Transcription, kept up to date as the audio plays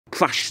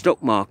crash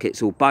stock markets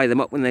or buy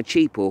them up when they're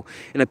cheap, or,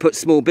 you know, put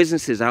small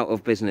businesses out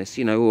of business,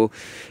 you know, or,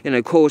 you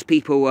know, cause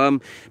people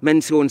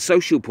mental and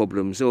social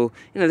problems, or,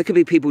 you know, there could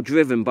be people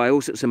driven by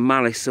all sorts of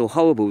malice or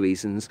horrible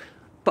reasons.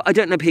 But I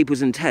don't know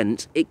people's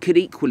intent. It could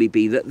equally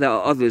be that there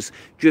are others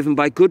driven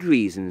by good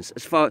reasons.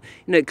 As far,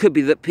 you know, it could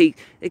be that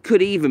it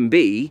could even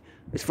be,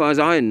 as far as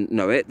I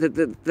know it,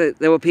 that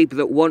there are people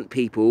that want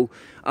people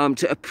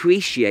to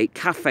appreciate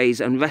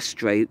cafes and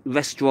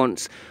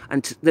restaurants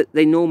and that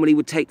they normally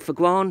would take for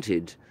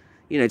granted.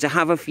 You know, to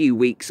have a few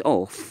weeks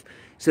off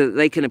so that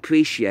they can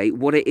appreciate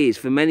what it is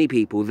for many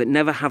people that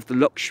never have the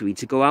luxury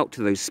to go out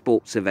to those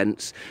sports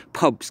events,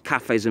 pubs,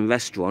 cafes and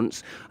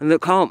restaurants, and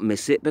that can't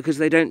miss it because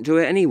they don't do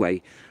it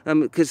anyway.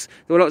 Because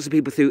there are lots of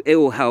people through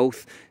ill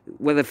health,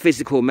 whether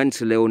physical or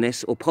mental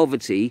illness or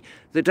poverty,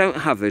 that don't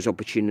have those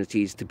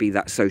opportunities to be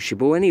that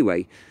sociable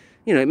anyway.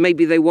 You know,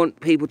 maybe they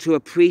want people to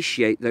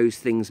appreciate those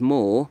things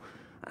more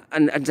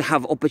and to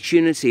have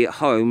opportunity at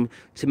home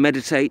to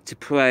meditate, to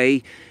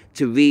pray,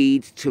 to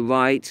read, to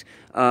write,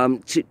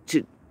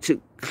 to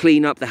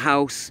clean up the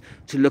house,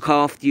 to look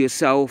after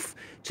yourself,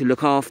 to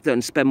look after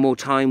and spend more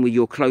time with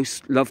your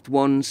close loved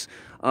ones,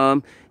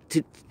 to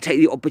take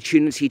the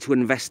opportunity to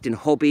invest in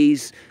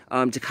hobbies,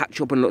 to catch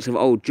up on lots of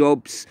old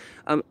jobs,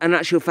 and in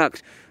actual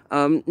fact,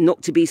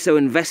 not to be so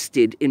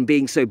invested in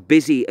being so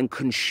busy and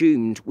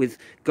consumed with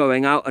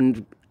going out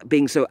and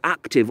being so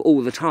active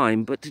all the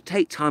time, but to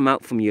take time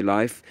out from your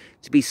life,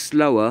 to be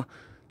slower,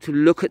 to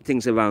look at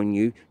things around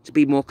you, to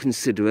be more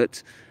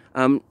considerate,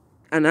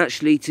 and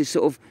actually to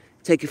sort of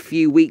take a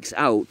few weeks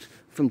out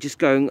from just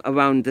going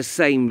around the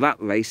same rat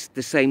race,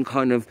 the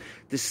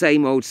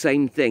same old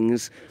same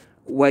things,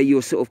 where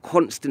you're sort of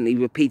constantly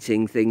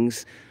repeating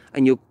things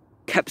and you're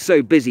kept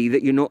so busy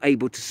that you're not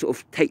able to sort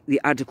of take the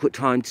adequate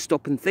time to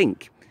stop and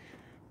think.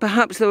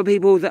 Perhaps there are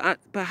people that,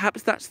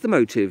 perhaps that's the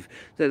motive,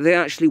 that they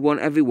actually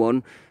want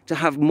everyone to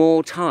have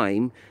more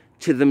time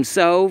to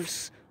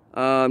themselves,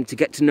 to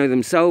get to know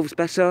themselves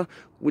better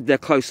with their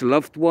closer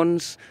loved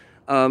ones,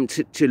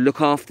 to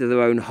look after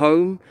their own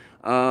home,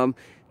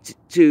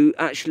 to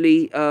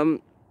actually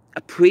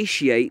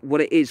appreciate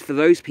what it is for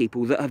those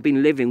people that have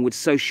been living with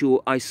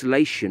social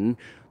isolation,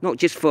 not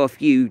just for a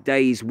few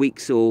days,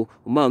 weeks or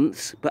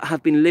months, but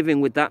have been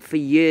living with that for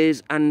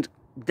years and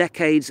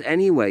decades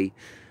anyway.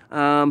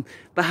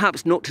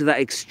 Perhaps not to that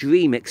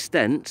extreme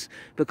extent,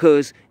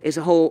 because it's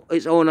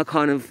on a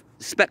kind of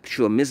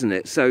spectrum, isn't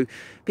it? So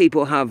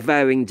people have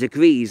varying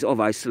degrees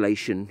of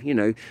isolation. You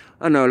know,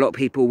 I know a lot of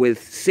people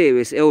with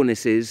serious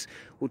illnesses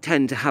will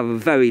tend to have a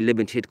very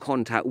limited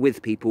contact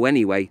with people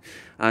anyway,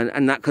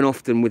 and that can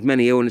often, with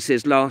many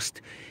illnesses,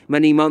 last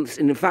many months,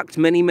 and in fact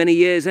many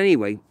years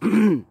anyway.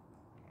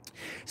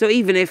 So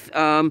even if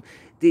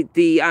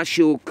the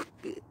actual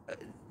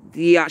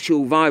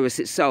virus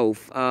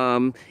itself,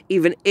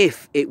 even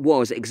if it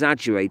was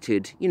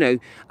exaggerated, you know,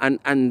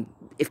 and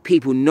if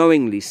people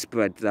knowingly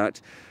spread that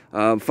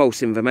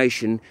false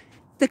information,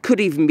 there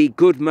could even be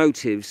good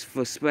motives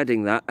for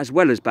spreading that as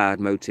well as bad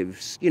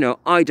motives. You know,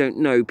 I don't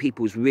know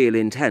people's real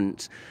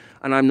intent,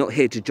 and I'm not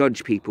here to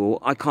judge people.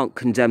 I can't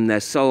condemn their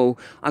soul.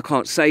 I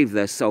can't save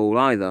their soul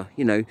either.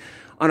 You know,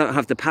 I don't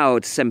have the power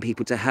to send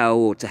people to hell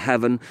or to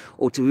heaven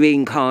or to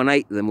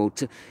reincarnate them or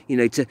to, you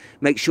know, to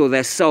make sure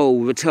their soul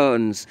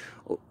returns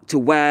to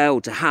where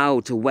or to how,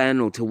 to when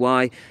or to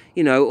why,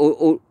 you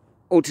know,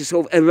 or to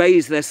sort of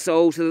erase their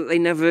soul so that they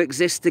never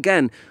exist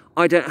again.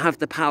 I don't have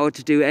the power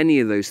to do any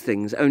of those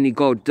things. Only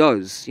God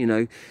does, you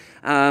know.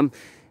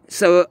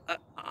 So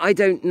I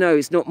don't know.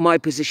 It's not my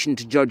position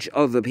to judge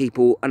other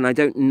people, and I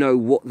don't know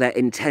what their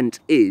intent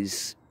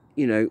is,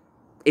 you know,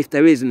 if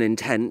there is an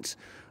intent.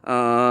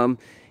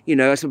 You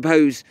know, I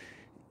suppose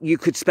you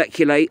could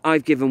speculate.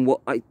 I've given what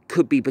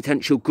could be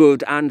potential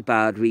good and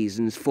bad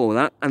reasons for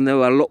that, and there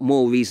are a lot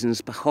more reasons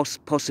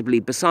possibly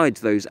besides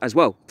those as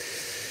well.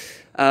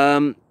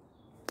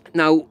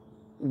 Now,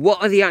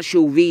 what are the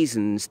actual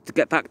reasons, to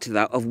get back to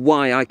that, of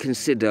why I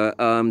consider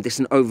this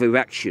an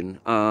overreaction,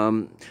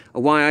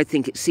 or why I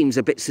think it seems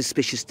a bit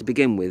suspicious to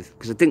begin with,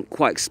 because I didn't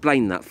quite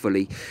explain that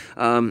fully.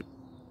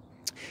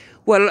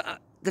 Well,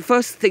 the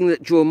first thing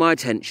that drew my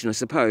attention, I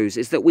suppose,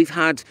 is that we've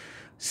had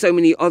so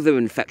many other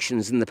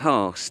infections in the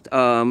past.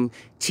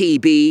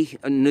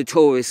 TB,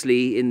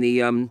 notoriously in the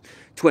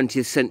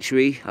 20th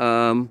century,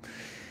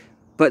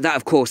 but that,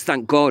 of course,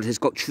 thank God, has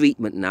got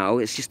treatment now.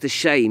 It's just a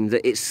shame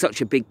that it's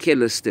such a big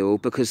killer still,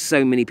 because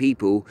so many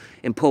people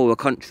in poorer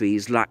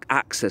countries lack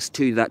access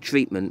to that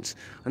treatment.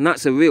 And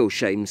that's a real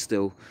shame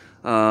still.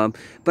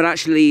 But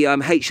actually,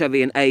 HIV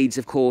and AIDS,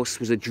 of course,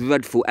 was a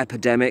dreadful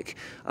epidemic.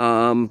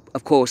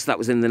 Of course, that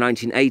was in the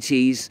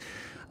 1980s.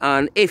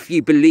 And if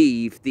you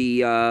believe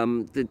the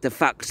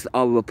facts that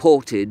are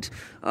reported,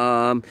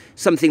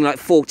 something like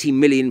 40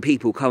 million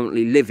people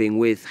currently living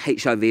with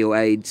HIV or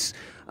AIDS.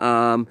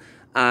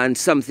 And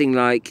something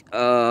like,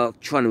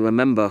 trying to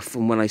remember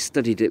from when I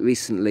studied it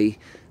recently,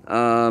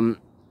 I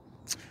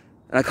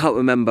can't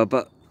remember,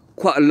 but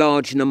quite a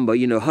large number,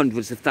 you know,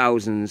 hundreds of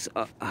thousands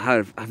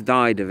have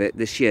died of it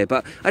this year.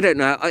 But I don't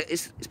know.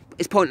 It's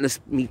pointless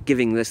me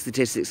giving the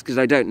statistics because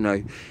I don't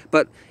know.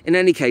 But in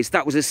any case,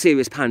 that was a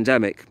serious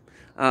pandemic.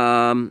 There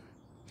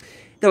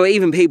are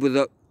even people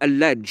that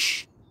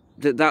allege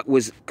that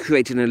was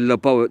created in a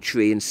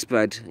laboratory and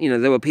spread. You know,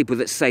 there were people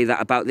that say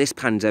that about this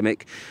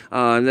pandemic.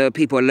 There are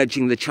people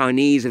alleging the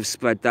Chinese have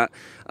spread that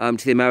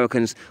to the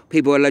Americans.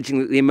 People alleging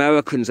that the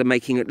Americans are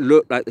making it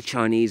look like the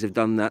Chinese have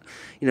done that.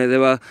 You know,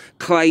 there are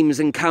claims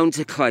and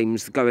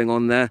counterclaims going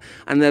on there.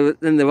 And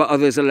then there are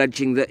others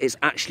alleging that it's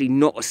actually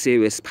not a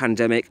serious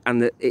pandemic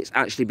and that it's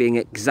actually being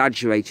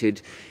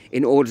exaggerated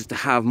in order to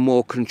have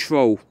more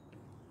control,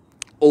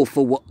 or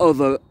for what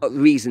other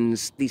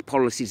reasons these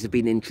policies have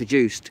been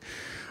introduced.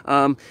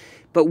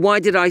 But why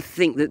did I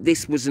think that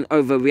this was an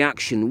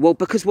overreaction? Well,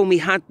 because when we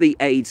had the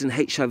AIDS and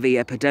HIV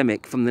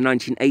epidemic from the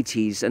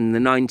 1980s and the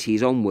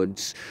 90s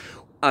onwards,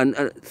 and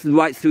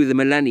right through the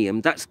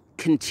millennium, that's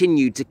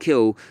continued to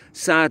kill,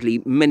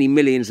 sadly, many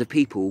millions of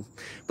people.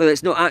 But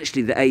it's not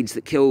actually the AIDS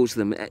that kills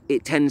them.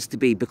 It tends to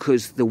be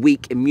because the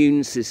weak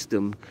immune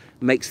system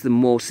makes them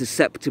more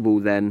susceptible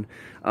then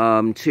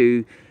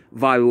to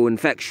viral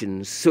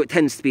infections. So it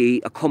tends to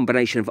be a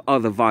combination of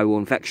other viral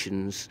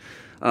infections.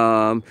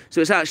 So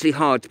it's actually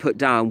hard to put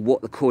down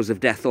what the cause of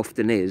death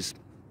often is.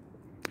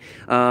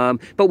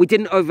 But we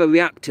didn't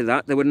overreact to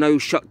that. There were no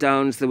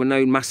shutdowns, there were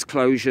no mass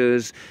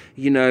closures,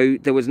 you know,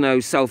 there was no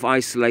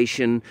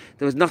self-isolation.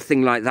 There was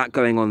nothing like that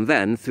going on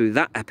then through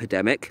that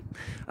epidemic.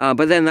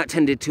 But then that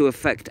tended to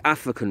affect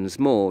Africans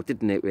more,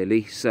 didn't it,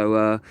 really?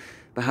 So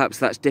perhaps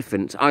that's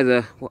different.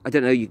 Either, I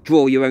don't know, you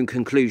draw your own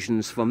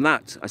conclusions from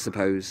that, I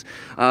suppose.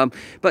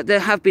 But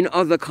there have been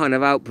other kind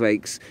of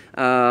outbreaks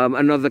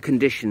and other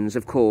conditions,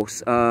 of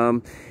course.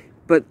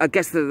 But I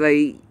guess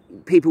that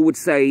people would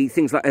say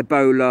things like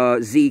Ebola,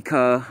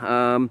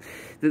 Zika,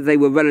 that they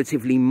were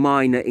relatively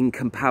minor in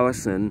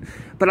comparison.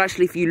 But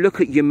actually, if you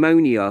look at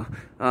pneumonia,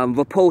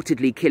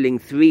 reportedly killing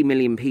 3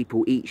 million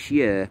people each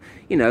year,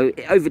 you know,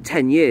 over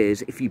 10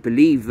 years, if you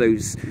believe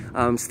those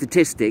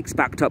statistics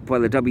backed up by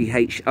the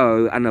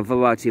WHO and a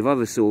variety of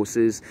other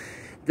sources,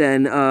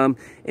 then,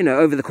 you know,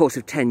 over the course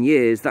of 10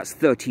 years, that's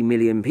 30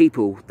 million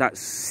people.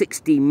 That's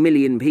 60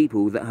 million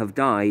people that have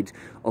died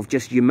of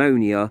just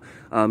pneumonia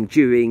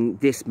during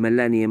this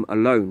millennium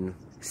alone.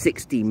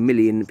 60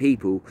 million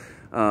people.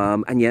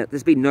 And yet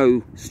there's been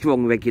no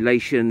strong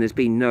regulation. There's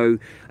been no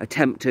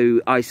attempt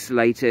to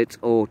isolate it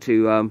or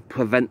to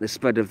prevent the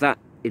spread of that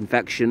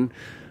infection.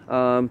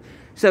 So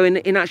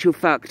in actual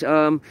fact,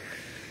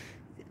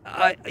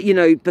 you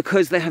know,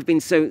 because there have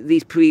been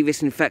these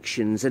previous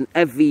infections, and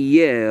every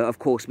year, of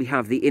course, we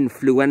have the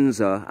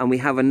influenza, and we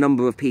have a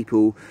number of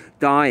people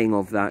dying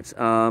of that.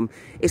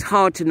 It's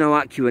hard to know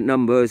accurate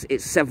numbers.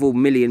 It's several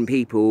million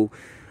people.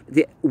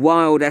 The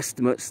wild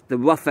estimates, the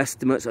rough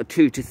estimates, are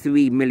 2 to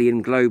 3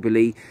 million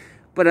globally.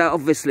 But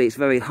obviously, it's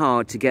very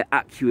hard to get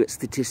accurate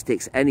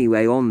statistics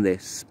anyway on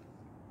this.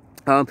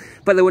 But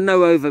there were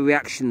no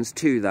overreactions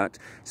to that.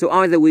 So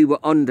either we were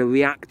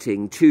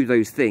underreacting to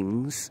those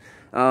things,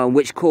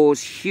 which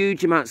caused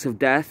huge amounts of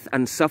death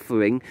and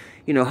suffering,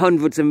 you know,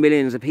 hundreds of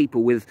millions of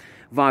people with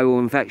viral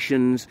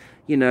infections,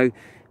 you know,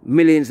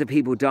 millions of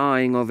people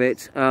dying of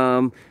it,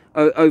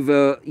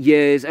 over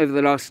years, over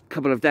the last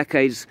couple of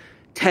decades,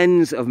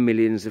 tens of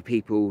millions of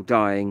people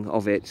dying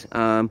of it,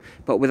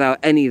 but without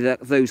any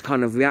of those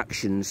kind of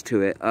reactions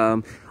to it.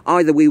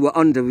 Either we were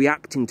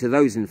underreacting to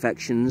those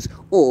infections,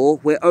 or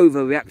we're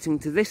overreacting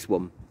to this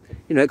one.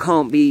 You know, it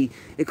can't be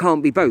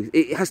both.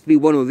 It has to be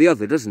one or the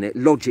other, doesn't it?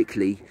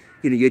 Logically,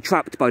 you know, you're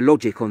trapped by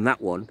logic on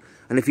that one.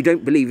 And if you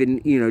don't believe in,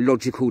 you know,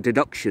 logical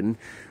deduction,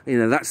 you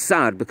know, that's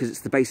sad, because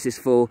it's the basis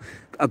for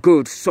a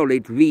good,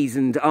 solid,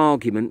 reasoned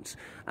argument.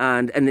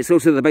 And it's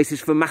also the basis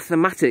for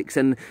mathematics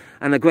and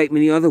a great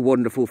many other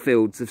wonderful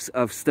fields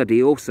of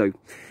study also.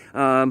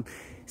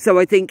 So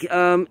I think,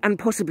 and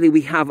possibly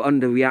we have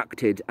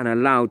underreacted and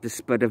allowed the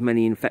spread of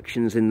many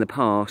infections in the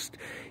past,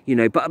 you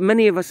know, but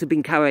many of us have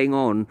been carrying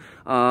on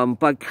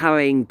by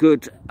carrying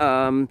good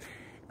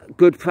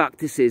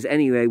practices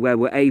anyway where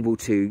we're able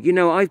to. You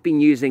know, I've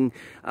been using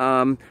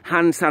hand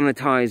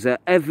sanitizer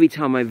every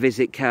time I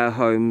visit care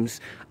homes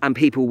and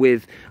people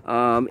with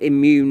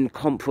immune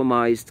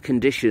compromised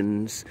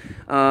conditions,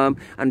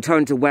 and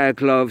trying to wear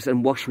gloves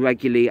and wash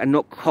regularly and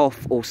not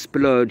cough or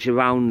splurge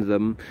around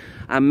them,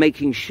 and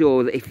making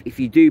sure that if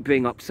you do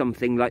bring up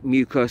something like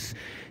mucus,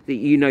 that,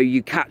 you know,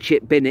 you catch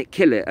it, bin it,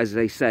 kill it, as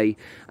they say,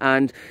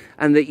 and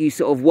that you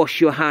sort of wash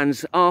your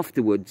hands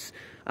afterwards.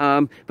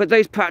 But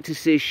those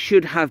practices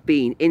should have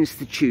been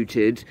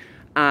instituted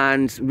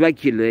and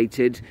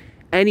regulated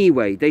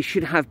anyway. They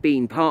should have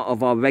been part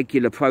of our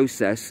regular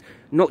process,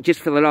 not just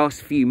for the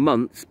last few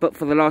months, but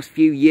for the last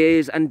few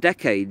years and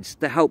decades,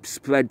 to help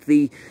spread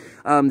the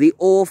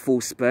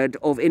awful spread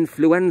of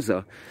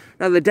influenza.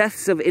 Now, the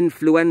deaths of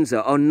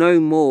influenza are no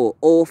more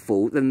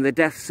awful than the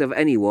deaths of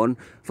anyone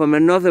from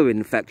another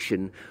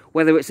infection,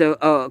 whether it's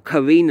a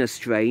Carina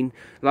strain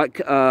like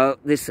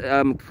this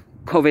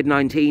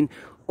COVID-19,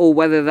 or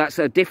whether that's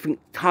a different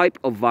type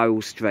of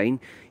viral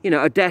strain, you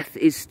know, a death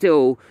is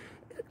still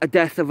a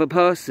death of a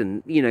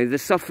person. You know, the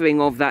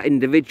suffering of that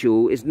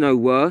individual is no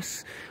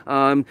worse.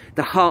 The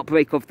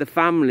heartbreak of the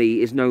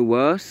family is no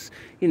worse.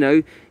 You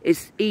know,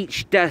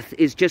 each death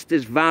is just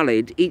as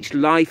valid. Each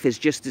life is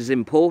just as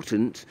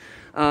important.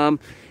 Now,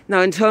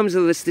 in terms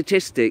of the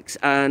statistics,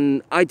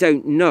 and I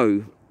don't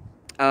know,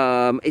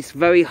 it's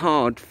very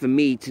hard for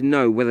me to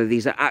know whether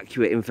these are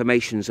accurate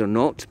informations or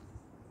not.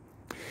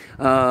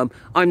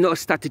 I'm not a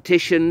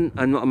statistician,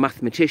 I'm not a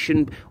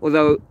mathematician,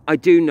 although I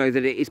do know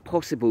that it is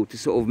possible to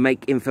sort of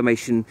make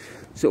information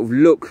sort of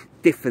look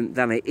different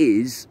than it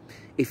is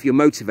if you're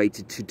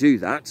motivated to do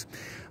that.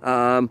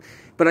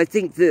 But I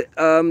think that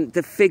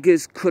the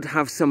figures could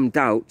have some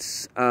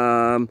doubts,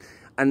 and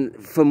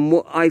from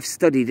what I've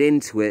studied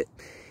into it,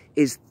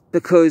 is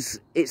because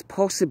it's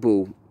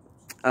possible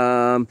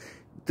that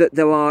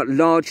there are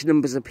large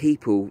numbers of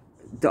people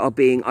that are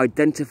being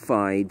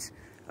identified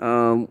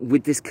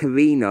with this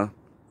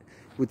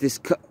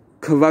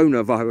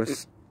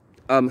coronavirus,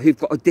 who've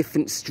got a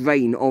different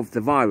strain of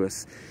the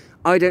virus.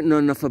 I don't know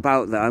enough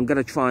about that. I'm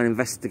going to try and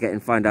investigate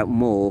and find out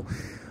more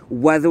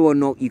whether or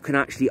not you can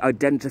actually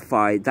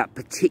identify that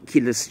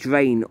particular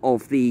strain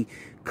of the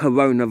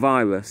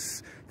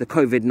coronavirus, the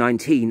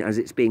COVID-19 as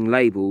it's being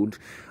labelled,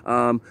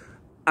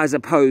 as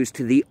opposed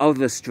to the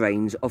other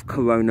strains of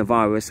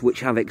coronavirus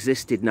which have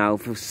existed now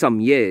for some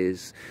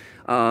years.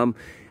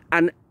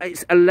 And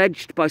it's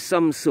alleged by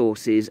some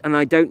sources, and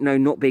I don't know,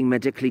 not being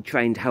medically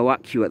trained, how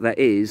accurate that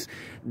is,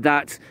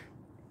 that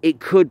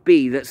it could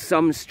be that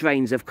some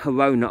strains of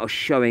corona are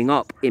showing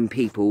up in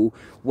people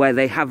where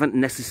they haven't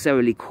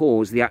necessarily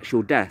caused the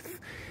actual death.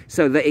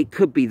 So that it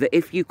could be that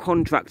if you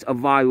contract a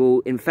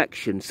viral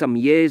infection some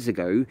years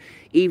ago,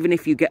 even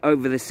if you get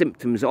over the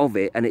symptoms of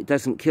it and it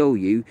doesn't kill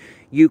you,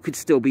 you could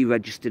still be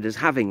registered as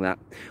having that.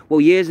 Well,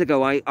 years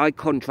ago, I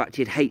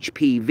contracted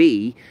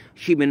HPV,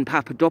 human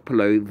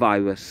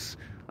papillomavirus.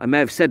 I may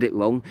have said it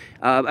wrong.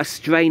 A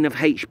strain of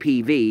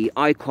HPV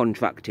I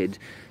contracted.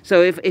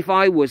 So if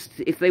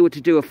they were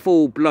to do a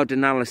full blood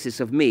analysis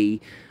of me,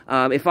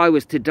 if I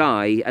was to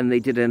die and they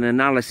did an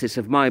analysis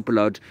of my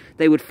blood,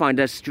 they would find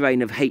a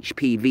strain of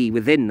HPV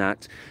within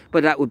that.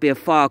 But that would be a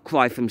far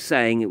cry from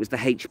saying it was the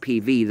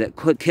HPV that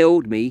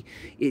killed me.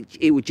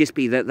 It would just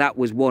be that that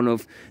was one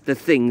of the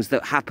things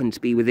that happened to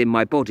be within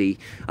my body.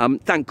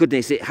 Thank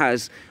goodness it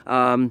has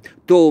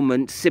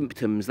dormant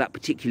symptoms, that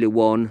particular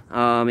one.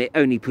 It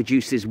only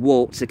produces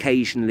warts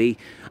occasionally,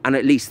 and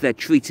at least they're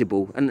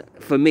treatable. And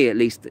for me, at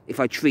least,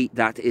 if I treat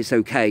that, it's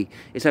okay.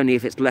 It's only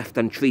if it's left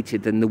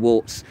untreated and the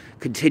warts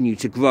continue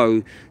to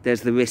grow,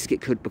 there's the risk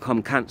it could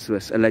become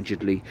cancerous,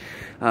 allegedly.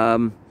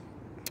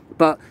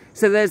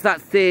 So there's that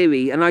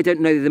theory, and I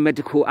don't know the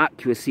medical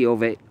accuracy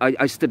of it.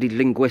 I studied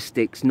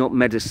linguistics, not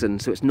medicine,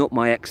 so it's not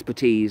my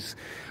expertise.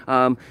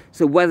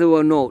 So whether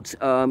or not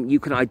you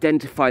can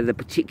identify the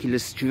particular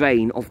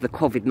strain of the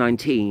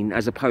COVID-19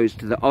 as opposed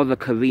to the other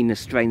corona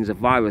strains of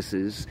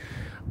viruses,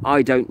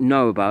 I don't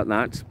know about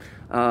that.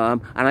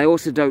 And I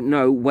also don't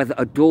know whether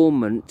a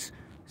dormant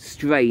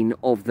strain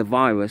of the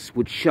virus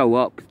would show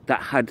up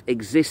that had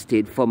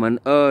existed from an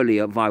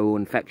earlier viral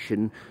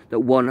infection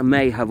that one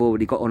may have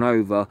already gotten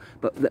over,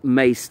 but that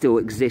may still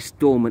exist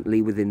dormantly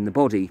within the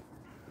body.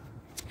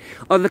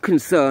 Other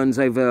concerns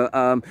over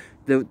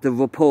the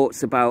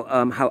reports about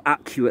how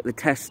accurate the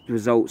test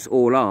results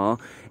all are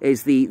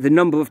is the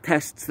number of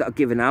tests that are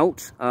given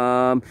out. There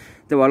are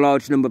a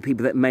large number of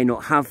people that may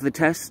not have the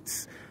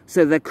tests,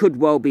 so there could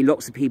well be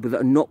lots of people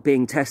that are not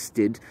being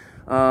tested.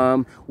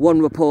 One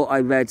report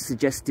I read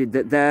suggested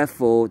that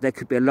therefore there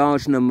could be a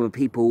large number of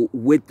people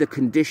with the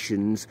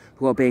conditions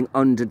who are being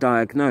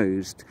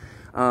underdiagnosed.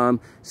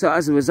 So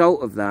as a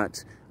result of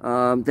that,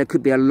 there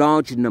could be a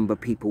larger number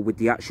of people with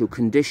the actual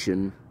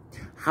condition.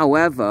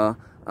 However,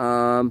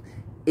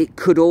 it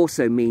could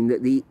also mean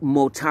that the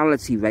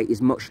mortality rate is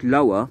much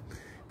lower,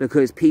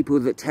 because people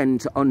that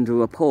tend to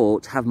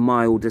underreport have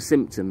milder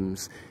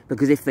symptoms,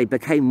 because if they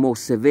became more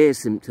severe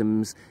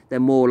symptoms,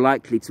 they're more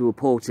likely to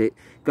report it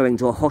going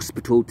to a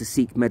hospital to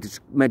seek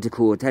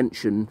medical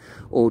attention,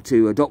 or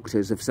to a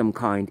doctor's of some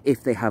kind,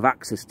 if they have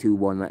access to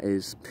one, that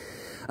is.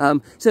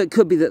 So it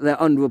could be that they're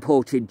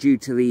underreported due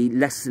to the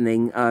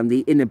lessening,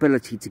 the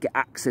inability to get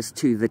access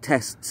to the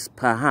tests,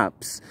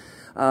 perhaps.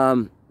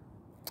 And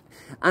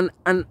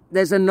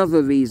there's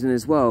another reason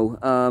as well.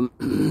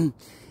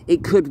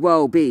 It could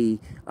well be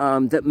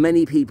that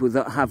many people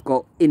that have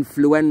got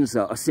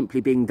influenza are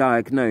simply being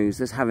diagnosed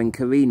as having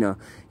corona.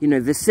 You know,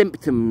 the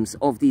symptoms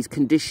of these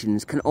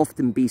conditions can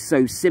often be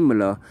so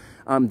similar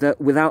that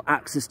without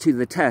access to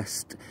the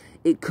test,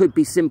 it could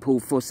be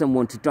simple for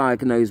someone to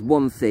diagnose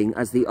one thing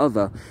as the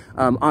other,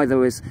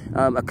 either as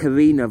a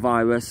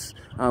coronavirus,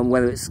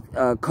 whether it's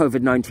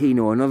COVID-19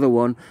 or another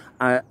one,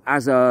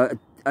 as a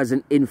as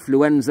an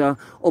influenza,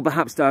 or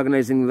perhaps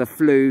diagnosing the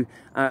flu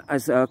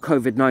as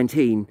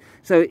COVID-19.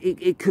 So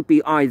it could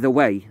be either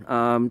way.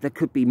 There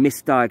could be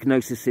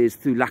misdiagnoses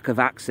through lack of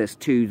access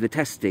to the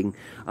testing,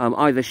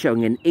 either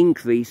showing an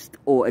increased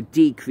or a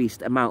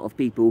decreased amount of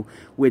people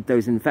with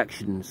those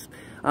infections.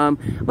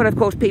 But of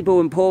course, people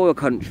in poorer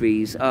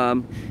countries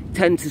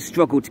tend to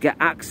struggle to get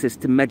access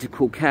to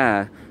medical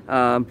care.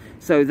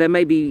 So there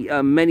may be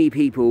many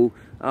people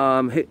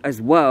who,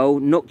 as well,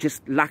 not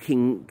just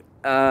lacking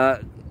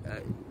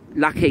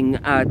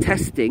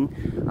testing,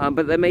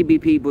 but there may be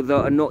people that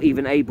are not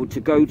even able to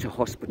go to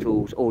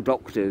hospitals or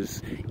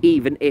doctors,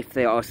 even if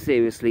they are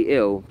seriously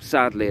ill,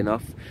 sadly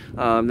enough.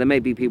 There may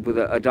be people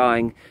that are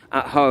dying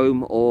at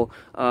home, or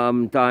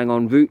dying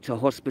en route to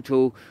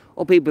hospital,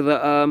 or people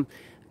that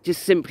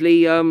just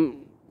simply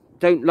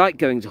don't like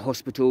going to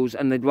hospitals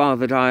and they'd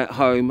rather die at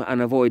home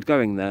and avoid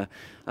going there.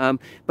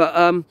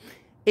 But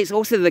it's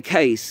also the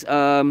case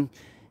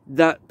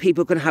that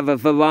people can have a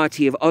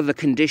variety of other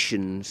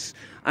conditions.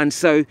 And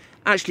so,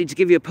 actually, to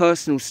give you a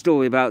personal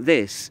story about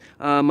this,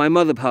 my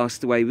mother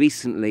passed away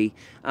recently.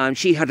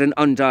 She had an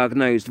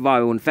undiagnosed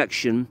viral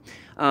infection.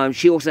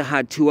 She also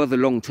had 2 other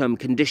long-term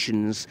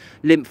conditions,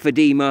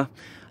 lymphedema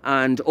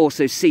and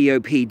also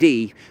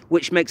COPD,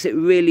 which makes it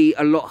really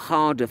a lot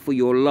harder for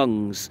your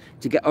lungs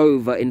to get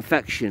over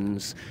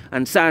infections.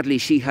 And sadly,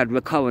 she had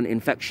recurrent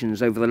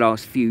infections over the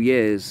last few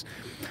years.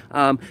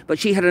 But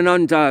she had an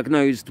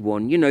undiagnosed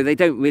one. You know, they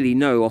don't really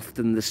know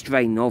often the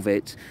strain of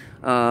it.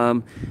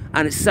 And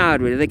it's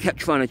sad, really. They kept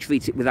trying to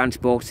treat it with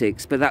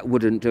antibiotics, but that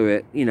wouldn't do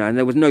it, you know, and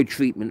there was no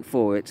treatment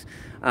for it.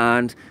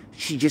 And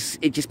it just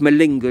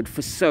malingered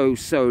for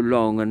so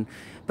long.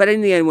 But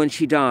in the end, when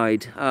she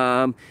died,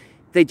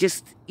 they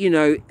just, you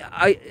know,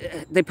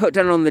 they put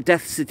down on the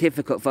death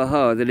certificate for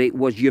her that it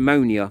was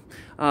pneumonia.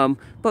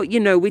 But, you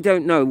know, we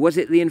don't know. Was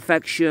it the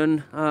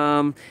infection?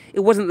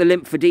 It wasn't the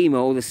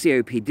lymphedema or the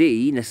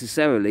COPD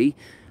necessarily,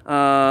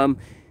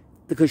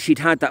 because she'd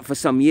had that for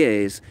some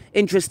years.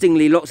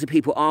 Interestingly, lots of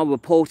people are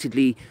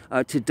reportedly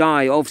to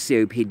die of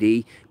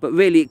COPD, but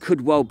really it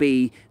could well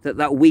be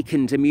that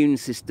weakened immune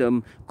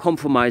system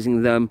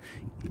compromising them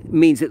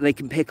means that they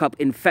can pick up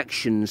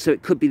infections. So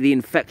it could be the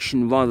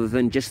infection rather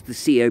than just the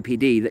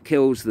COPD that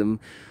kills them.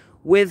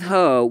 With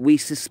her, we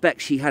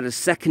suspect she had a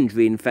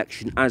secondary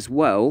infection as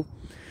well,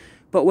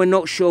 but we're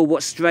not sure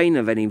what strain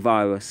of any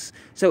virus.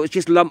 So it was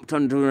just lumped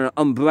under an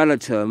umbrella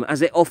term,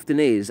 as it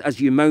often is,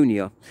 as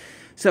pneumonia.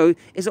 So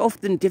it's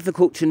often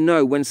difficult to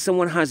know when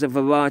someone has a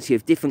variety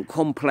of different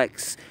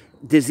complex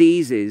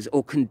diseases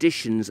or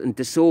conditions and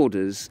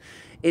disorders.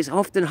 It's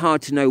often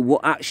hard to know what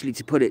actually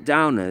to put it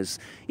down as.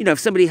 You know, if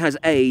somebody has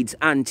AIDS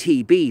and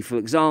TB, for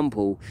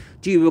example,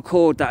 do you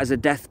record that as a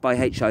death by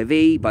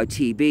HIV, by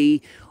TB,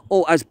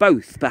 or as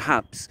both,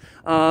 perhaps?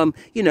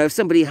 You know, if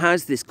somebody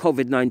has this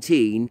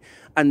COVID-19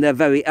 and they're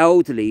very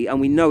elderly, and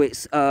we know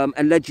it's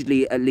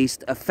allegedly at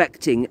least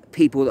affecting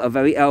people that are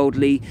very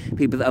elderly,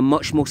 people that are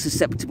much more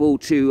susceptible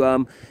to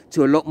a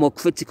lot more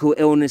critical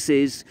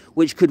illnesses,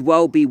 which could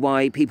well be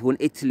why people in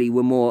Italy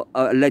were more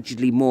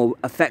allegedly more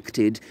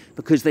affected,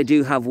 because they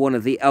do have one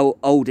of the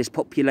oldest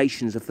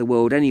populations of the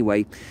world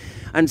anyway.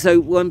 And so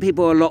when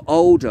people are a lot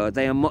older,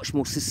 they are much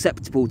more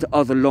susceptible to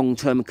other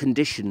long-term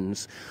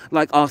conditions,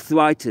 like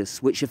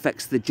arthritis, which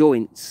affects the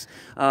joints,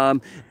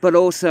 but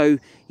also,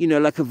 you know,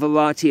 like a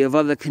variety of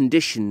other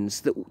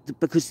conditions, that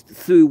because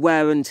through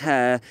wear and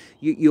tear,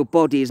 your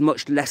body is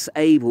much less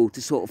able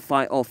to sort of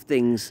fight off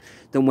things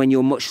than when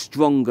you're much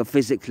stronger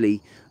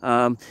physically.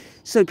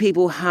 So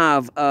people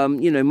have,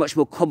 you know, much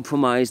more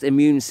compromised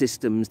immune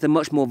systems. They're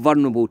much more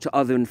vulnerable to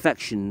other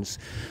infections.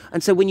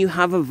 And so when you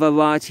have a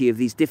variety of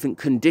these different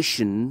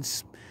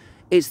conditions,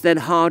 it's then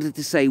harder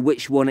to say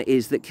which one it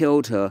is that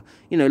killed her.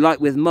 You know,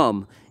 like with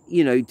Mum,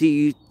 you know,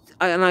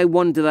 and I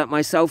wonder that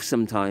myself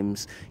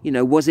sometimes, you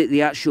know, was it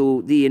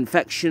the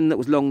infection that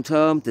was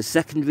long-term, the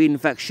secondary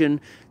infection,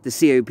 the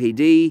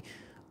COPD?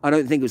 I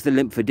don't think it was the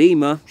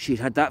lymphedema, she'd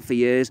had that for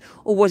years,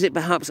 or was it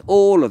perhaps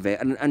all of it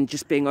and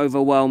just being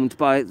overwhelmed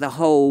by the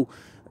whole,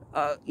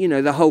 you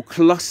know, the whole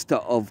cluster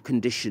of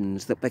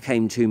conditions that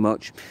became too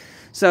much.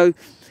 So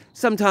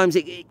sometimes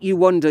you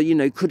wonder, you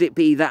know, could it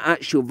be that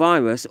actual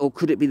virus, or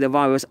could it be the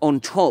virus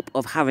on top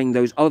of having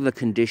those other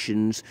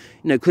conditions?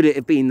 You know, could it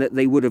have been that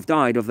they would have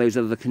died of those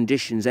other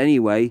conditions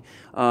anyway,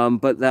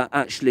 but that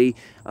actually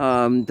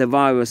the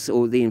virus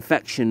or the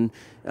infection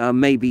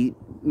maybe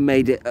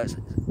made it,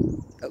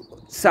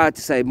 sad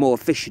to say, more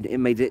efficient. It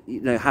made it,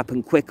 you know,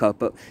 happen quicker.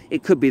 But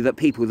it could be that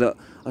people that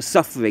are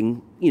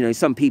suffering, you know,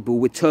 some people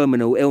with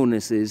terminal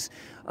illnesses,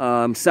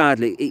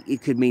 sadly,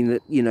 it could mean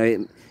that, you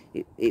know,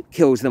 it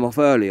kills them off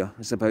earlier,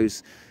 I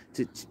suppose,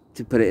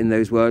 to put it in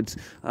those words.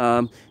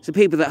 So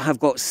people that have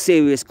got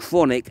serious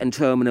chronic and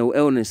terminal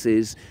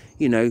illnesses,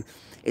 you know,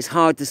 it's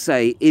hard to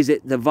say, is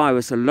it the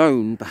virus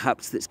alone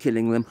perhaps that's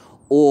killing them,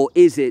 or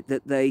is it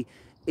that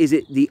is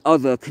it the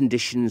other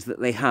conditions that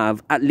they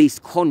have at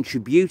least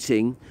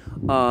contributing,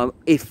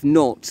 if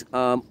not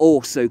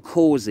also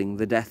causing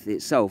the death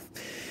itself?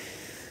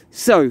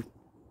 So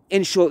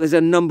in short, there's a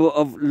number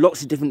of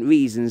lots of different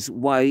reasons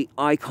why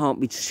I can't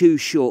be too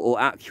sure or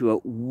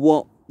accurate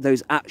what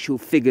those actual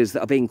figures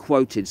that are being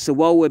quoted. So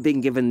while we're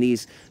being given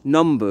these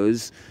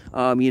numbers,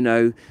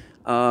 that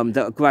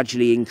are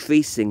gradually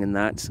increasing and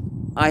that,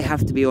 I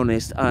have to be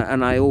honest,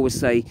 and I always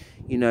say,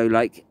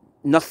 like,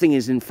 nothing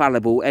is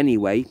infallible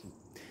anyway.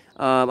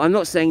 I'm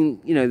not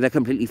saying, they're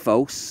completely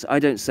false. I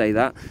don't say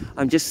that.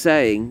 I'm just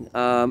saying,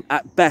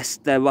 at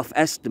best, they're rough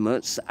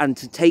estimates, and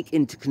to take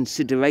into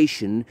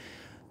consideration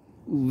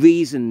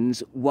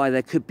reasons why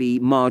there could be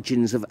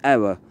margins of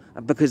error,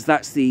 because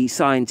that's the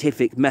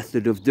scientific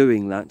method of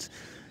doing that.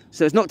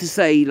 So it's not to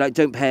say, like,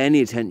 don't pay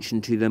any attention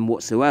to them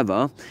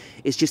whatsoever.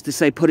 It's just to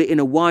say, put it in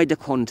a wider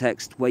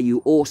context where you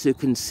also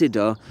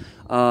consider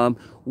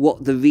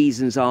what the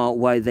reasons are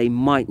why they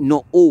might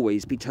not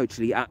always be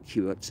totally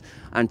accurate,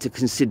 and to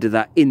consider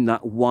that in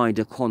that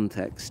wider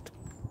context.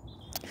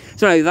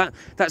 So anyway,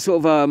 that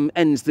sort of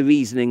ends the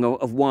reasoning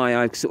of why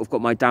I've sort of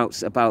got my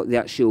doubts about the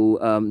actual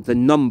the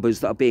numbers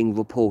that are being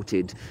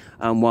reported,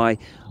 and why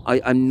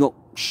I'm not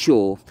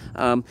sure.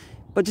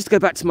 But just to go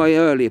back to my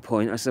earlier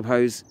point, I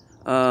suppose,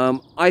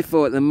 I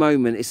feel at the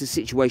moment it's a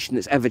situation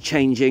that's ever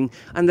changing,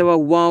 and there are a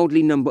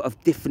wildly number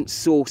of different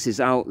sources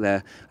out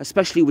there,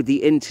 especially with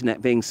the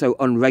internet being so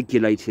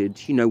unregulated,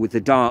 with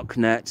the dark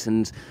net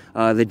and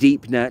the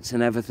deep net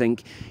and everything.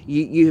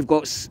 You have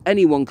got,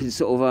 anyone can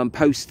sort of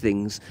post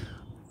things,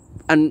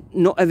 and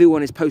not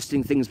everyone is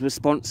posting things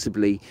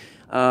responsibly.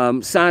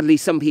 Sadly,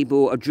 some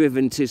people are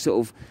driven to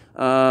sort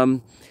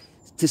of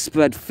to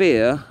spread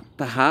fear,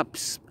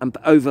 perhaps, and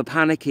over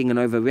panicking and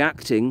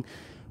overreacting.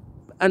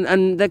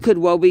 And there could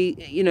well be,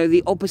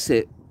 the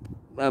opposite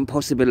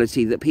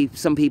possibility, that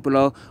some people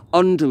are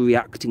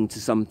underreacting to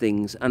some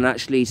things and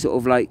actually sort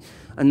of like,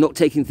 and not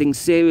taking things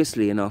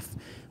seriously enough.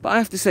 But I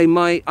have to say,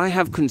 I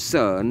have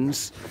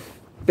concerns,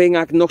 being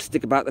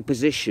agnostic about the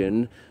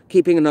position,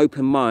 keeping an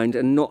open mind,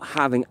 and not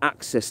having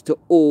access to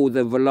all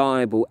the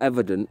reliable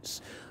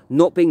evidence,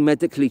 not being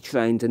medically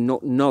trained and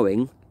not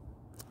knowing,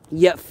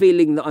 yet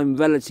feeling that I'm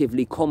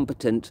relatively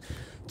competent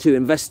to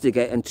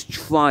investigate and to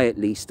try at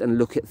least and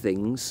look at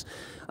things.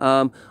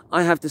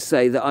 I have to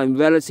say that I'm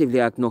relatively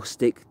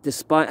agnostic,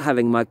 despite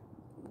having my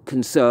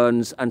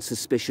concerns and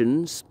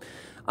suspicions.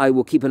 I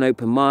will keep an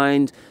open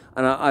mind,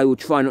 and I will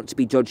try not to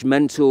be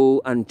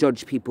judgmental and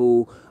judge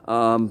people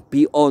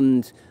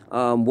beyond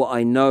what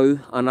I know,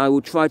 and I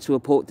will try to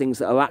report things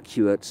that are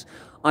accurate.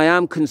 I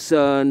am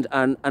concerned,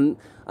 and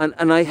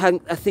I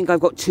think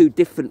I've got two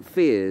different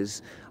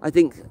fears. I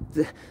think,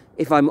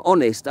 if I'm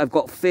honest, I've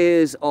got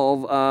fears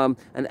of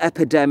an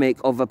epidemic,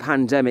 of a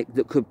pandemic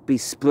that could be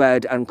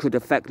spread and could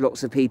affect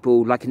lots of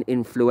people, like an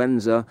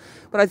influenza.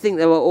 But I think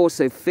there are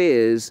also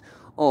fears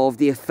of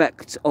the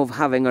effect of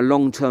having a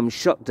long-term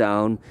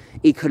shutdown,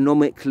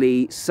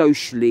 economically,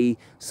 socially,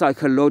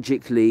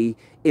 psychologically,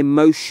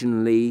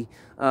 emotionally,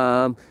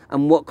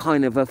 and what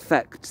kind of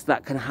effects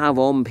that can have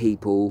on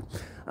people.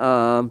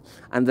 And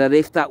that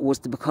if that was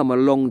to become a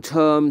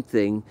long-term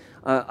thing,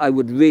 I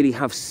would really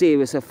have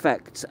serious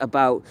effects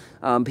about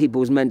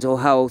people's mental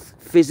health,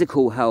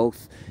 physical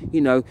health.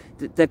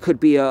 There could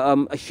be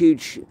a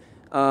huge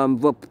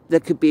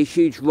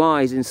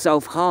rise in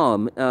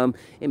self-harm,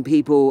 in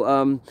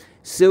people,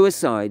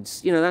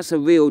 suicides. That's a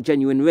real,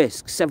 genuine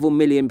risk. Several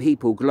million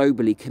people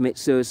globally commit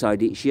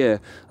suicide each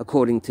year,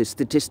 according to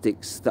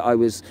statistics that I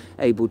was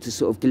able to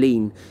sort of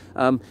glean.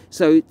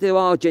 So there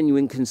are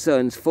genuine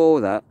concerns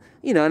for that.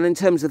 And in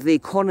terms of the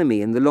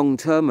economy and the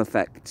long-term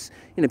effects,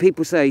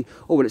 people say,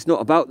 oh, well, it's not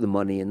about the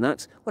money and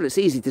that. Well, it's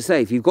easy to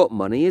say if you've got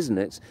money, isn't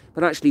it?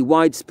 But actually,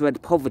 widespread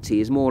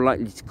poverty is more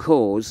likely to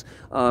cause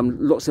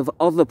lots of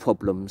other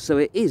problems. So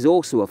it is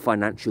also a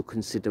financial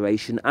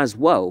consideration as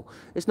well.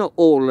 It's not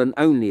all and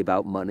only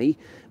about money,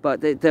 but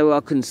there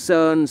are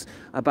concerns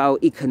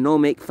about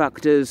economic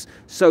factors,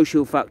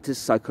 social factors,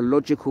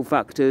 psychological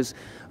factors.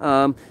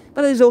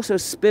 But there's also a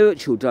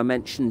spiritual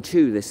dimension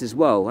to this as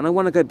well. And I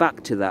want to go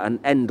back to that and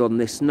end on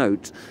this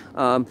note.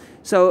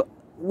 So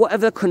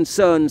whatever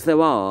concerns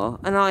there are,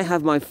 and I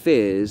have my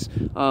fears,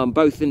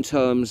 both in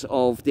terms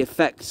of the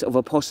effects of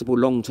a possible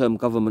long-term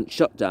government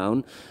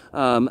shutdown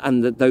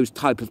and those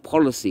type of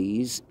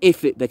policies,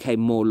 if it became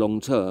more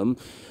long-term,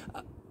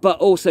 but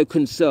also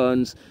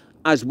concerns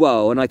as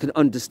well, and I can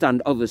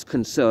understand others'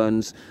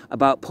 concerns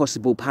about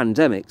possible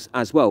pandemics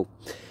as well.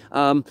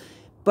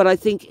 But I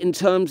think in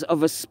terms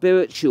of a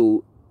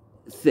spiritual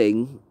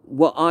thing,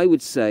 what I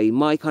would say,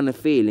 my kind of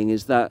feeling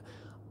is that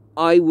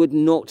I would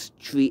not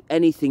treat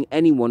anything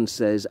anyone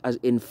says as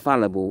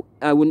infallible.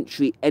 I wouldn't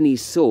treat any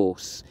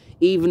source,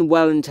 even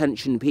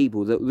well-intentioned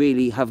people that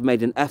really have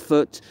made an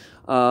effort,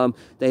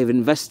 they've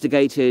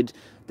investigated,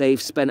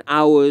 they've spent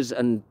hours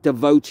and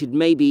devoted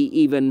maybe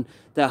even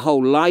their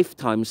whole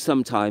lifetime,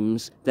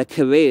 sometimes their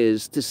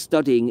careers, to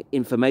studying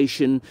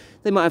information.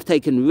 They might have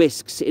taken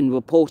risks in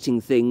reporting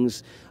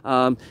things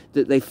that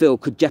they feel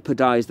could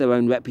jeopardize their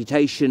own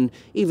reputation,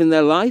 even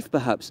their life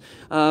perhaps.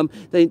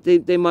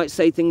 They might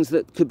say things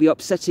that could be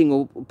upsetting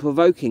or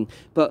provoking,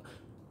 but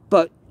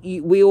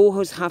we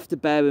always have to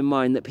bear in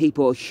mind that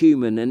people are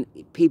human and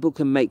people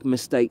can make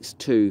mistakes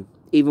too,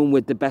 even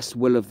with the best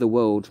will of the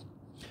world.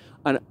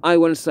 And I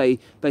want to say,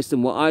 based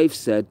on what I've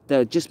said,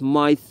 they're just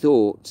my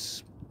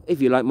thoughts,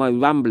 if you like, my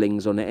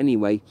ramblings on it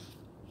anyway.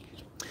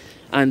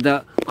 And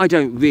I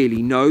don't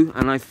really know,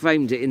 and I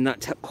framed it in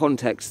that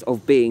context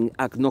of being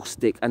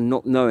agnostic and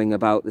not knowing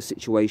about the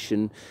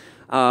situation.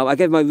 I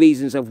gave my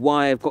reasons of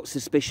why I've got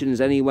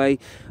suspicions anyway,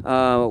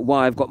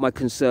 why I've got my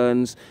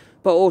concerns,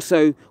 but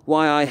also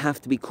why I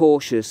have to be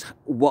cautious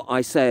what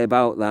I say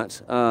about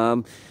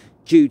that,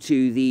 due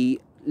to the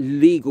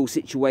legal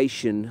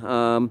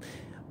situation.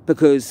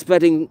 Because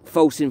spreading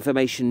false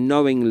information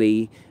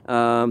knowingly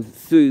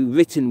through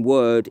written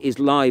word is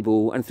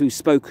libel, and through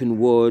spoken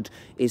word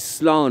is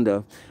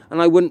slander.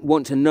 And I wouldn't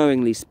want to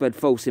knowingly spread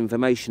false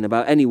information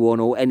about anyone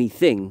or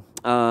anything.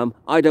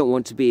 I don't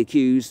want to be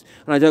accused,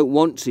 and I don't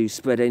want to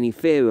spread any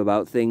fear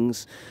about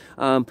things.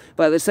 But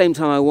at the same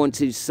time, I want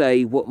to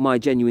say what my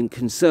genuine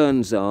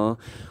concerns are.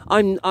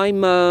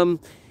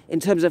 In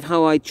terms of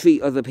how I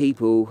treat other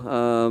people,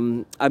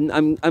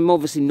 I'm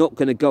obviously not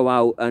going to go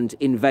out and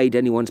invade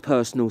anyone's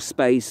personal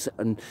space,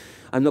 and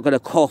I'm not going to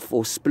cough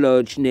or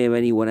splurge near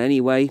anyone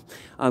anyway.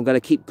 I'm going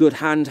to keep good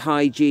hand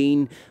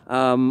hygiene.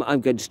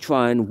 I'm going to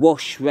try and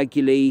wash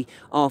regularly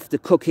after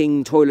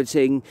cooking,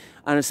 toileting,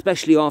 and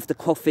especially after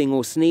coughing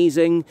or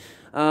sneezing.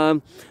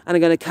 And I'm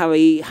going to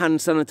carry hand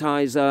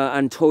sanitizer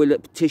and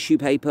toilet tissue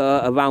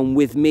paper around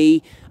with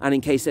me, and in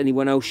case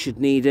anyone else should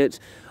need it.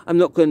 I'm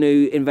not going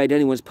to invade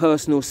anyone's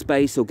personal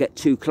space or get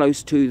too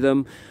close to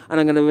them, and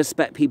I'm going to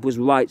respect people's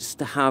rights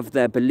to have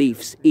their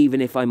beliefs,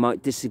 even if I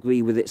might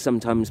disagree with it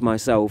sometimes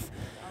myself.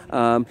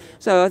 So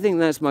I think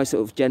that's my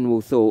sort of general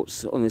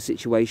thoughts on the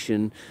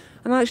situation.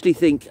 And I actually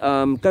think,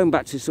 going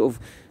back to sort of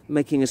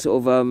making a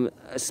sort of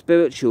a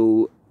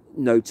spiritual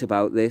note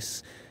about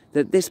this,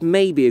 that this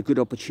may be a good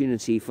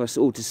opportunity for us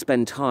all to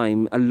spend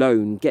time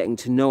alone, getting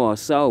to know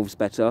ourselves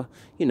better.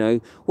 You know,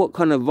 what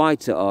kind of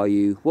writer are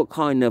you? What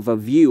kind of a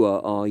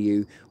viewer are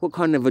you? What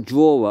kind of a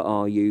drawer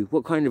are you?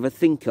 What kind of a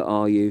thinker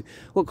are you?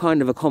 What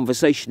kind of a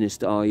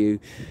conversationist are you?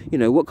 You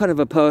know, what kind of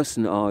a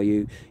person are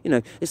you? You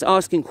know, it's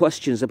asking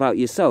questions about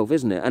yourself,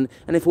 isn't it? And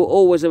if we're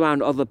always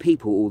around other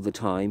people all the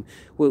time,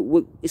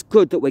 it's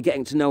good that we're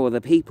getting to know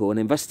other people and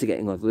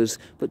investigating others,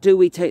 but do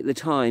we take the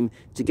time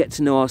to get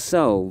to know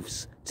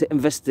ourselves, to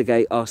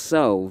investigate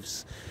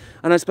ourselves?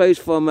 And I suppose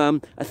from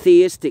a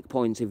theistic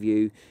point of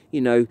view,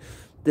 you know,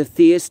 the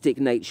theistic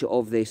nature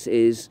of this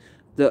is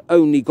that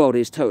only God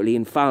is totally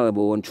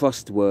infallible and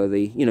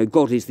trustworthy. You know,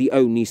 God is the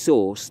only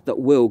source that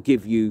will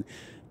give you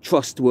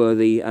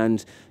trustworthy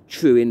and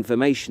true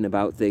information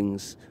about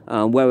things,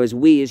 whereas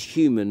we as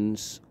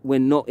humans, we're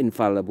not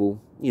infallible.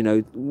 You know,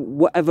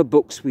 whatever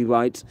books we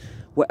write,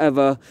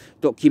 whatever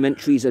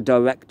documentaries are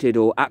directed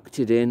or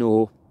acted in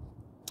or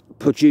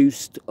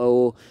produced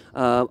or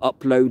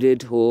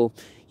uploaded, or,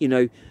 you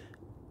know,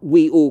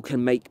 we all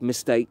can make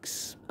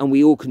mistakes and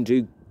we all can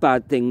do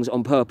bad things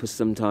on purpose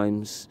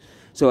sometimes.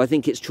 So I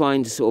think it's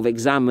trying to sort of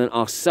examine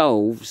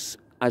ourselves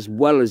as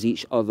well as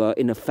each other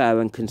in a fair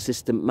and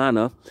consistent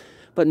manner,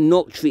 but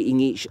not treating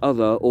each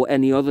other or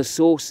any other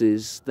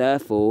sources,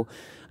 therefore,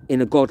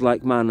 in a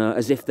godlike manner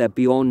as if they're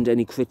beyond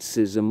any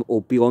criticism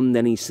or beyond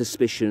any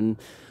suspicion,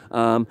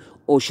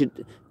 or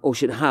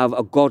should have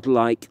a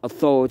godlike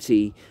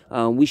authority.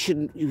 We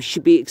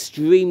should be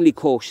extremely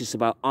cautious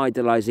about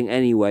idolizing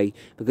anyway,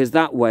 because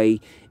that way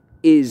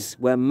is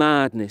where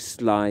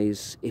madness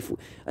lies.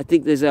 I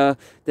think there's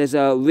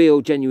a real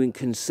genuine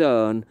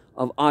concern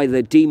of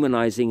either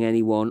demonizing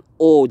anyone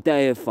or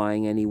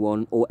deifying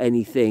anyone or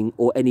anything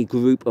or any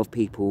group of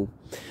people.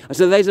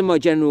 So those are my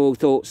general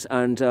thoughts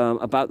and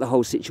about the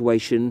whole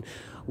situation.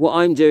 What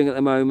I'm doing at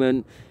the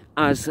moment,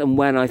 as and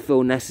when I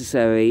feel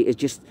necessary, is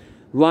just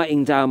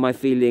writing down my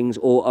feelings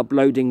or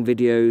uploading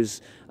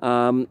videos,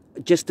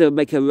 just to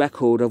make a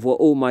record of what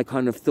all my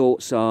kind of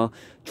thoughts are,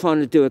 trying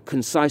to do a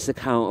concise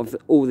account of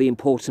all the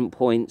important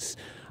points,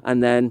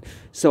 and then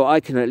so I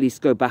can at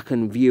least go back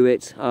and view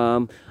it,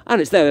 and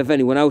it's there if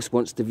anyone else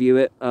wants to view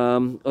it,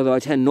 although I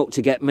tend not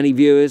to get many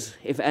viewers,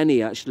 if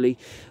any, actually.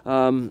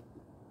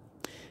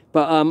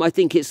 But I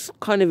think it's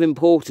kind of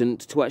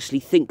important to actually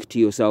think to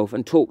yourself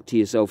and talk to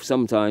yourself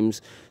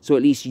sometimes, so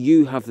at least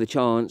you have the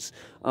chance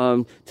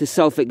to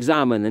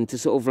self-examine and to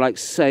sort of like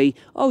say,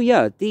 oh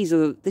yeah,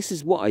 this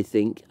is what I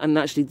think, and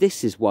actually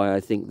this is why I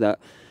think that.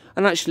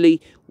 And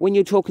actually, when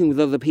you're talking with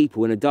other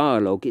people in a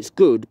dialogue, it's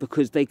good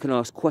because they can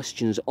ask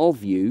questions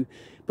of you.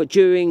 But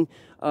during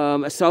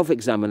a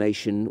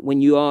self-examination,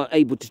 when you are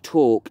able to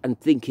talk and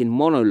think in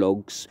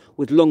monologues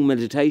with long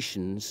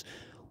meditations,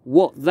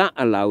 what that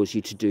allows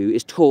you to do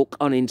is talk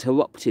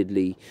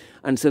uninterruptedly.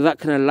 And so that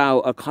can allow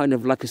a kind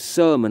of like a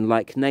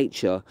sermon-like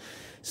nature.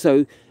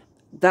 So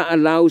that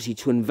allows you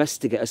to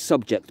investigate a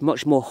subject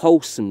much more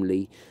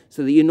wholesomely,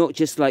 so that you're not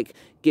just like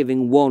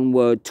giving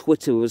one-word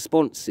Twitter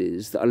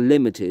responses that are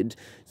limited,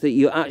 so that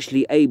you're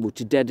actually able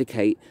to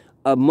dedicate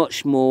a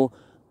much more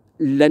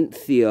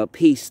lengthier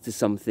piece to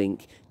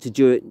something to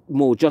do it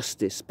more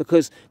justice,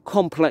 because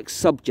complex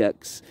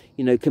subjects,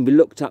 can be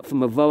looked at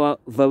from a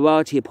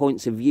variety of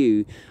points of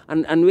view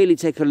and really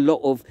take a lot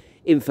of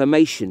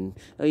information.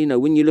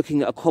 When you're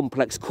looking at a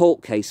complex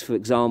court case, for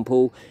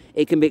example,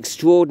 it can be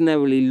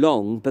extraordinarily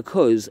long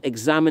because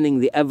examining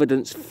the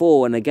evidence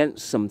for and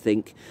against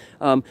something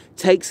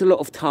takes a lot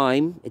of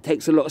time, it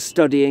takes a lot of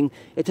studying,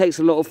 it takes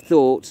a lot of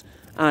thought,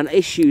 and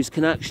issues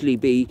can actually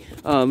be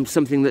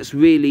something that's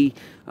really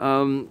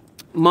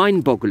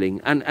mind-boggling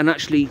and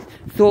actually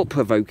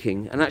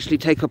thought-provoking and actually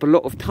take up a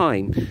lot of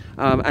time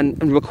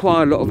and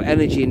require a lot of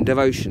energy and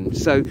devotion.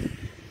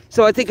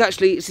 So I think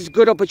actually it's a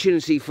good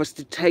opportunity for us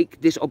to take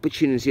this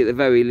opportunity at the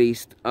very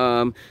least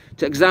to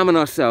examine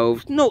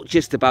ourselves, not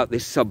just about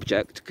this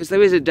subject, because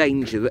there is a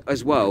danger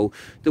as well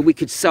that we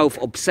could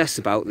self-obsess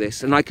about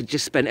this, and I could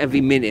just spend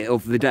every minute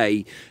of the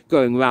day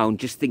going around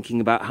just thinking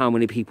about how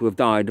many people have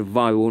died of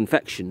viral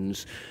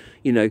infections,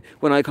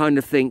 when I kind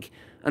of think,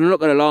 and I'm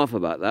not going to laugh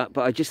about that,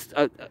 but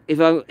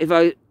if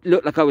I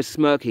look like I was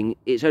smirking,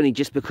 it's only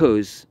just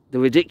because the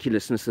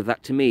ridiculousness of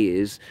that to me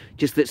is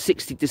just that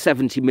 60 to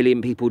 70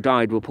 million people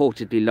died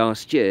reportedly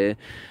last year.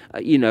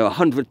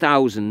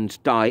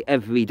 100,000 die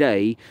every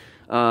day.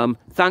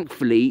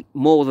 Thankfully,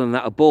 more than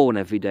that are born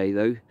every day,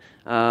 though.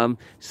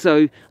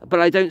 But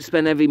I don't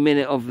spend every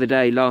minute of the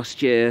day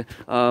last year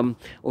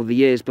or the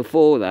years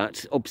before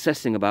that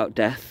obsessing about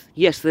death.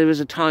 Yes, there is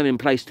a time and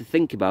place to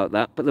think about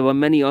that, but there are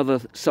many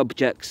other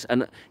subjects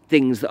and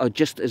things that are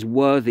just as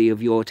worthy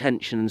of your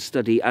attention and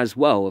study as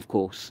well, of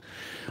course.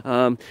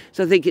 So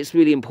I think it's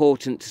really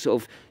important to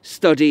sort of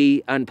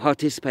study and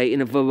participate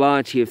in a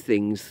variety of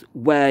things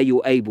where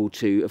you're able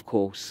to, of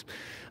course.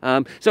 So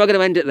I'm going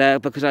to end it there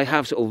because I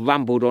have sort of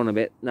rambled on a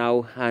bit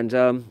now, and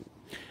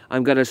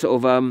I'm going to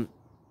sort of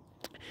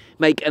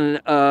make an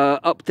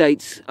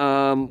update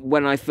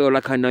when I feel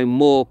like I know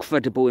more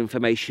credible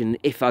information,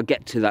 if I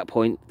get to that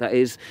point. That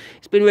is,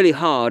 it's been really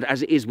hard,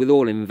 as it is with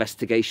all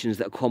investigations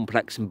that are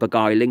complex and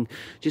beguiling,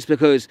 just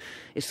because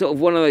it's sort of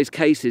one of those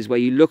cases where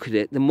you look at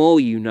it, the more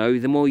you know,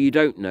 the more you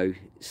don't know,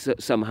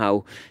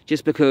 somehow,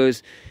 just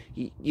because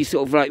you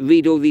sort of like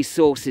read all these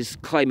sources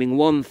claiming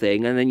one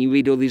thing, and then you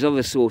read all these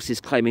other sources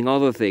claiming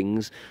other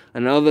things,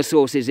 and other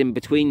sources in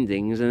between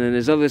things, and then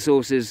there's other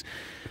sources,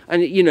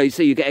 and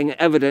so you're getting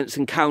evidence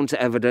and counter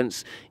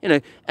evidence.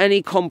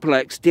 Any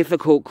complex,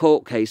 difficult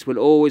court case will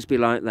always be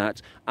like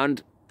that.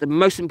 And the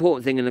most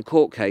important thing in a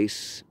court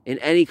case, in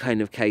any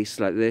kind of case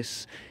like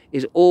this,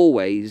 is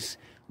always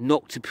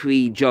not to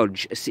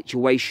prejudge a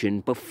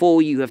situation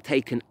before you have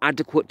taken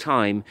adequate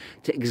time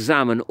to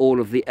examine all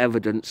of the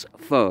evidence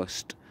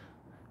first.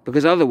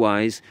 Because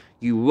otherwise,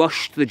 you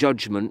rush the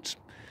judgment,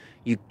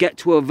 you get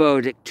to a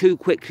verdict too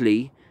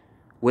quickly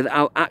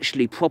without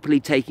actually properly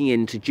taking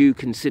into due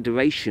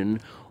consideration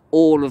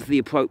all of the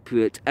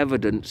appropriate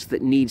evidence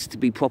that needs to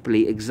be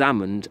properly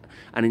examined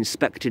and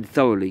inspected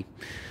thoroughly.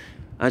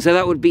 And so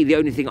that would be the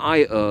only thing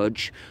I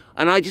urge.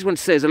 And I just want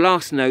to say as a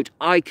last note,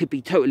 I could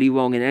be totally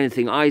wrong in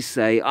anything I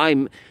say.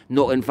 I'm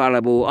not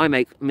infallible. I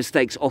make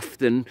mistakes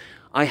often.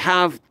 I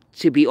have,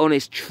 to be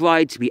honest,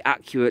 tried to be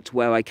accurate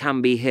where I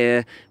can be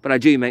here, but I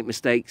do make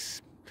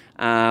mistakes.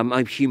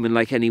 I'm human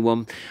like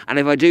anyone. And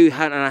if I do,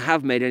 and I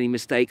have made any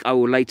mistake, I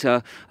will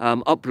later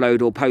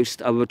upload or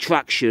post a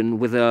retraction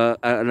with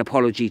an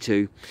apology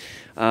too.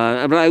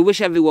 But I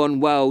wish everyone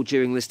well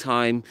during this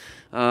time.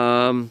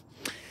 And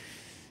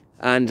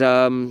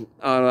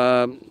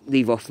I'll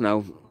leave off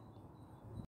now.